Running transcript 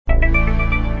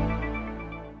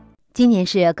今年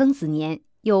是庚子年，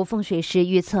有风水师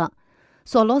预测，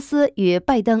索罗斯与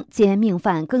拜登皆命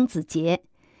犯庚子劫，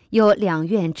有两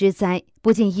院之灾，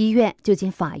不进医院就进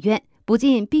法院，不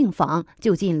进病房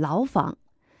就进牢房。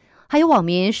还有网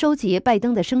民收集拜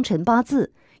登的生辰八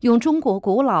字，用中国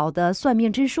古老的算命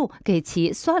之术给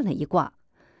其算了一卦。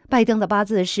拜登的八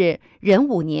字是壬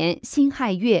午年辛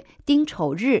亥月丁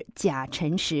丑日甲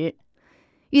辰时，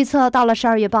预测到了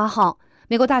12月8号，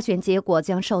美国大选结果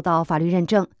将受到法律认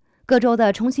证，各州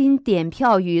的重新点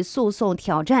票与诉讼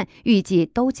挑战预计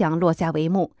都将落下帷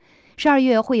幕。12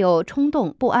月会有冲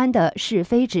动不安的是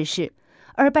非之事，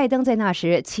而拜登在那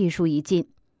时气数已尽。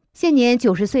现年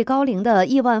90岁高龄的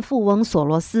亿万富翁索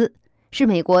罗斯是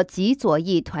美国极左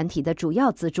翼团体的主要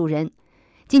资助人。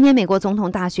今年美国总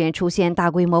统大选出现大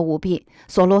规模舞弊，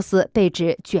索罗斯被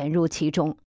指卷入其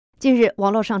中。近日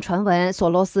网络上传闻，索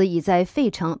罗斯已在费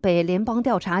城被联邦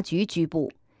调查局拘捕。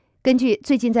根据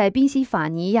最近在宾夕法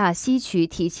尼亚西区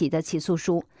提起的起诉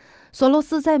书，索罗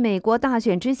斯在美国大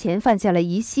选之前犯下了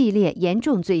一系列严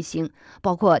重罪行，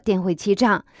包括电汇欺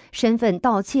诈、身份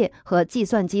盗窃和计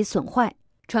算机损坏。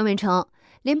传闻称，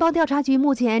联邦调查局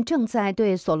目前正在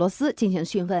对索罗斯进行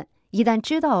讯问，一旦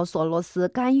知道索罗斯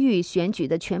干预选举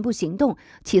的全部行动，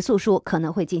起诉书可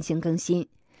能会进行更新。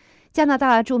加拿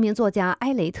大著名作家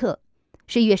埃雷特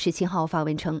11月17号发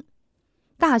文称，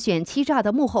大选欺诈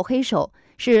的幕后黑手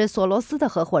是索罗斯的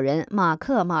合伙人马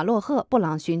克·马洛赫·布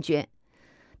朗勋爵。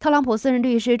特朗普私人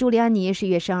律师朱利安尼11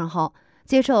月12号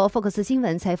接受福克斯新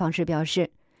闻采访时表示，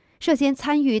涉嫌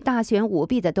参与大选舞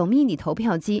弊的 Domini 投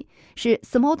票机是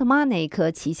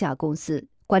Smartmatic 旗下公司，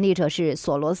管理者是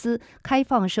索罗斯开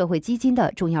放社会基金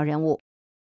的重要人物。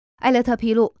埃雷特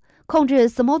披露，控制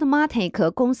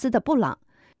Smartmatic 公司的布朗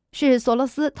是索罗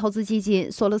斯投资基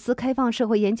金、索罗斯开放社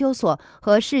会研究所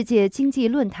和世界经济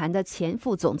论坛的前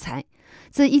副总裁。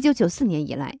自1994年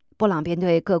以来，布朗便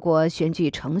对各国选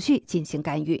举程序进行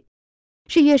干预。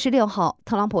11月16号，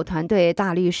特朗普团队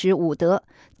大律师伍德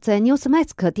在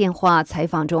Newsmax 电话采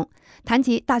访中谈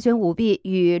及大选舞弊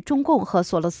与中共和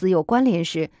索罗斯有关联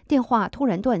时，电话突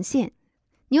然断线。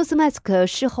Newsmax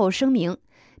事后声明，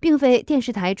并非电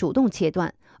视台主动切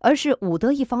断，而是伍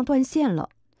德一方断线了。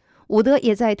伍德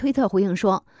也在推特回应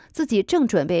说，自己正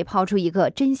准备抛出一个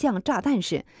真相炸弹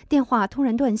时，电话突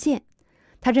然断线。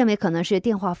他认为可能是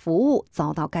电话服务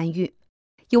遭到干预。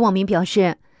有网民表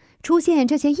示，出现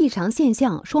这些异常现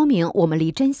象，说明我们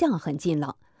离真相很近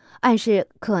了，暗示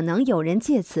可能有人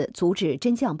借此阻止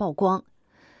真相曝光。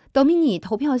Domini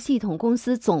投票系统公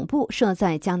司总部设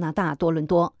在加拿大多伦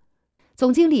多，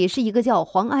总经理是一个叫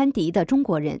黄安迪的中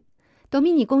国人。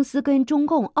Domini 公司跟中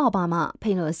共、奥巴马、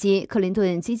佩洛西、克林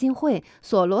顿基金会、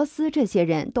索罗斯这些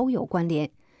人都有关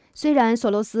联。虽然索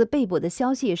罗斯被捕的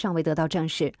消息尚未得到证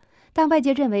实，但外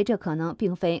界认为这可能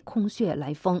并非空穴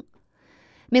来风。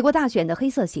美国大选的黑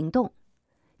色行动，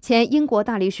前英国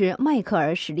大律师迈克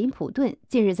尔·史林普顿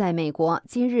近日在美国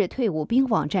今日退伍兵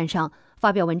网站上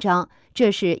发表文章，这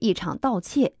是一场盗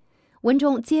窃。文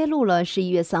中揭露了11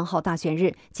月3号大选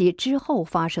日及之后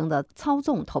发生的操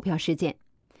纵投票事件。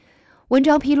文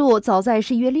章披露，早在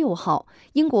11月6号，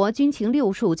英国军情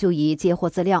六处就已接获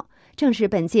资料，证实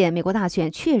本届美国大选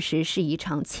确实是一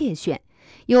场窃选。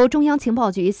由中央情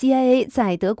报局 CIA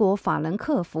在德国法兰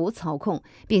克福操控，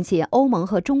并且欧盟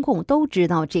和中共都知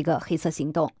道这个黑色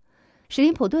行动。史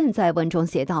林普顿在文中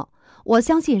写道，我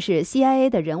相信是 CIA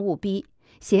的人物 B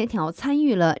协调参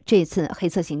与了这次黑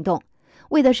色行动，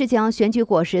为的是将选举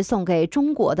果实送给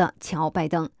中国的乔拜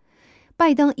登。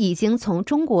拜登已经从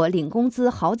中国领工资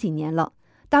好几年了，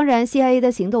当然 CIA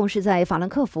的行动是在法兰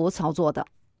克福操作的。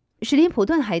史林普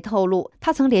顿还透露，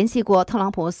他曾联系过特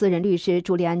朗普私人律师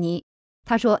朱利安尼。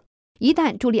他说，一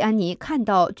旦朱利安尼看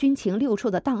到军情六处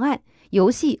的档案，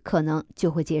游戏可能就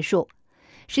会结束。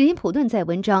史林普顿在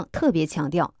文章特别强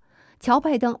调，乔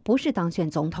拜登不是当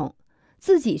选总统，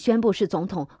自己宣布是总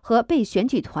统和被选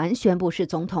举团宣布是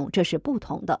总统，这是不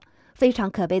同的。非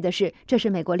常可悲的是，这是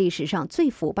美国历史上最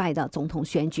腐败的总统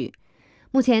选举。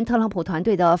目前特朗普团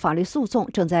队的法律诉讼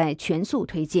正在全速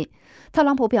推进，特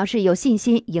朗普表示有信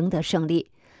心赢得胜利。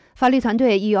法律团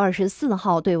队1月24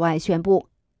号对外宣布，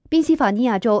宾夕法尼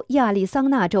亚州、亚利桑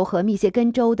那州和密歇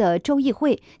根州的州议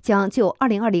会将就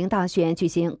2020大选举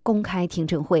行公开听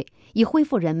证会，以恢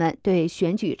复人们对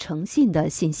选举诚信的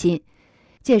信心。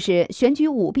届时，选举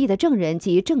舞弊的证人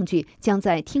及证据将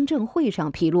在听证会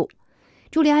上披露。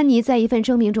朱利安尼在一份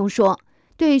声明中说，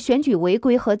对选举违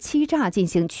规和欺诈进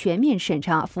行全面审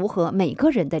查，符合每个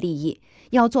人的利益。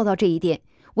要做到这一点，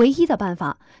唯一的办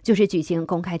法就是举行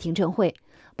公开听证会，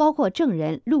包括证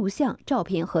人、录像、照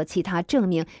片和其他证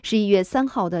明11月3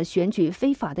号的选举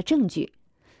非法的证据。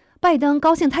拜登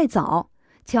高兴太早，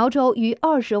乔州逾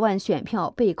20万选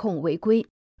票被控违规。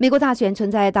美国大选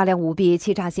存在大量舞弊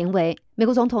欺诈行为，美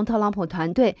国总统特朗普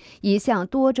团队已向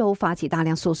多州发起大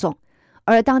量诉讼。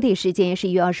而当地时间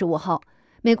11月25号，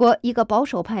美国一个保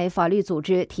守派法律组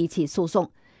织提起诉讼，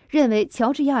认为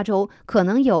乔治亚州可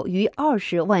能有逾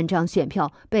20万张选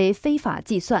票被非法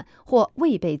计算或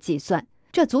未被计算，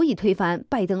这足以推翻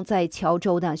拜登在乔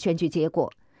州的选举结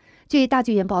果。据大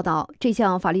纪元报道，这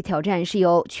项法律挑战是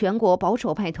由全国保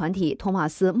守派团体托马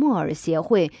斯·莫尔协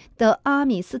会的阿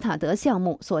米斯塔德项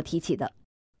目所提起的。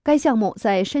该项目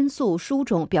在申诉书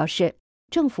中表示，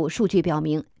政府数据表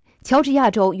明，乔治亚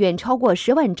州远超过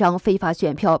10万张非法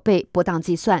选票被不当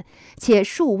计算，且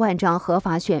数万张合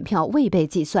法选票未被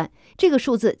计算，这个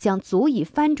数字将足以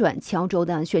翻转乔州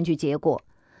的选举结果。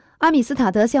阿米斯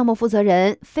塔德项目负责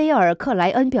人菲尔克莱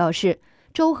恩表示，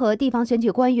州和地方选举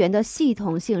官员的系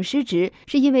统性失职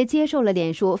是因为接受了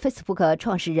脸书 Facebook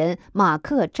创始人马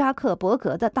克·扎克伯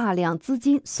格的大量资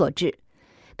金所致。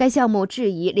该项目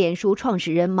质疑脸书创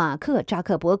始人马克·扎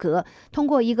克伯格通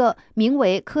过一个名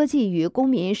为科技与公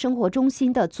民生活中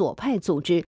心的左派组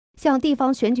织，向地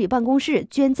方选举办公室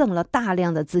捐赠了大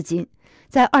量的资金。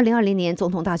在2020年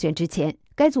总统大选之前，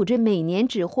该组织每年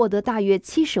只获得大约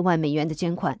70万美元的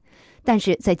捐款，但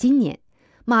是在今年，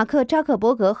马克·扎克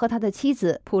伯格和他的妻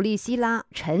子普利希拉·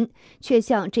陈却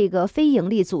向这个非营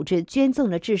利组织捐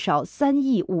赠了至少3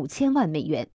亿5千万美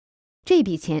元。这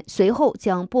笔钱随后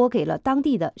将拨给了当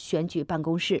地的选举办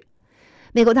公室。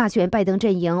美国大选拜登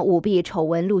阵营舞弊丑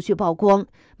闻陆续曝光，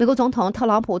美国总统特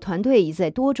朗普团队已在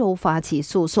多州发起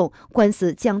诉讼，官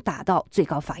司将打到最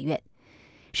高法院。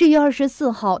10月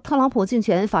24号，特朗普竞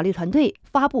选法律团队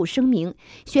发布声明，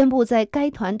宣布在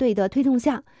该团队的推动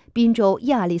下，宾州、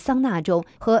亚利桑那州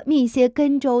和密歇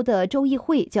根州的州议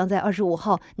会将在25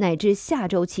号乃至下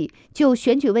周起就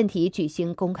选举问题举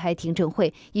行公开听证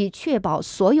会，以确保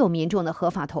所有民众的合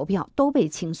法投票都被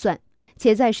清算，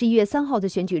且在11月3号的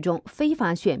选举中，非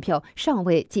法选票尚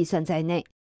未计算在内。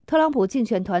特朗普竞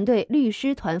选团队律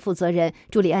师团负责人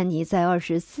朱利安尼在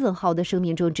24号的声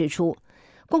明中指出，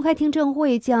公开听证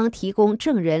会将提供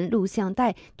证人录像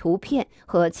带、图片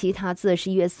和其他自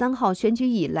11月3号选举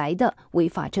以来的违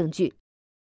法证据。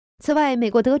此外，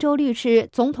美国德州律师、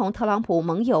总统特朗普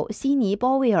盟友悉尼·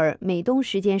鲍威尔美东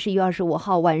时间11月25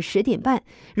号晚10点半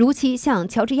如期向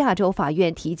乔治亚州法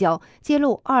院提交揭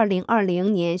露2020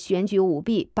年选举舞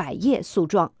弊100页诉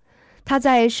状。他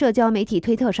在社交媒体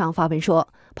推特上发文说：“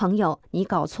朋友，你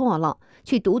搞错了，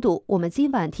去读读我们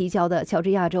今晚提交的乔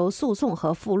治亚州诉讼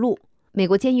和附录。美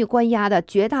国监狱关押的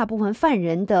绝大部分犯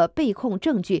人的被控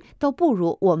证据都不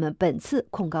如我们本次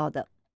控告的。”